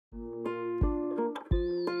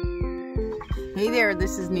Hey there,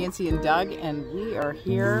 this is Nancy and Doug, and we are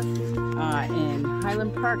here in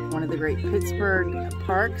Highland Park, one of the great Pittsburgh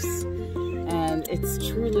parks, and it's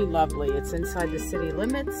truly lovely. It's inside the city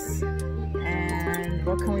limits, and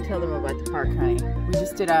what can we tell them about the park, honey? We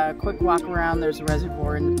just did a quick walk around. There's a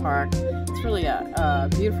reservoir in the park. It's really a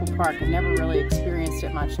beautiful park. I've never really experienced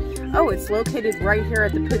it much. Oh, it's located right here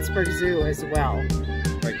at the Pittsburgh Zoo as well.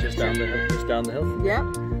 Right, just down the hill.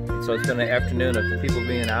 Yep. So it's been an afternoon of people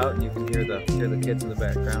being out, and you can hear the kids in the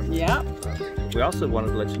background. Yep. We also wanted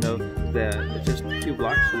to let you know that just a few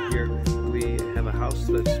blocks from here, we have a house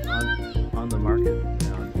that's on the market,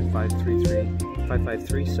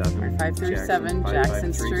 5537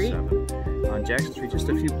 Jackson Street. On Jackson Street, just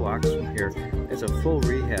a few blocks from here. It's a full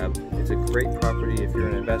rehab. It's a great property if you're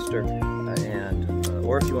an investor,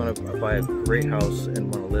 or if you want to buy a great house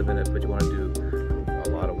and want to live in it, but you want to do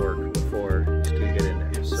a lot of work before you can get in there.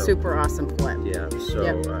 So, super awesome flip. Yeah. So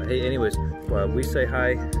yep. Hey, anyways, we say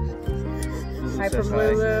hi. Hi from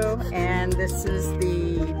Lulu, and this is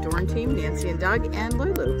the Dorn team, Nancy and Doug, and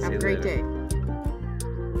Lulu. Have a great day.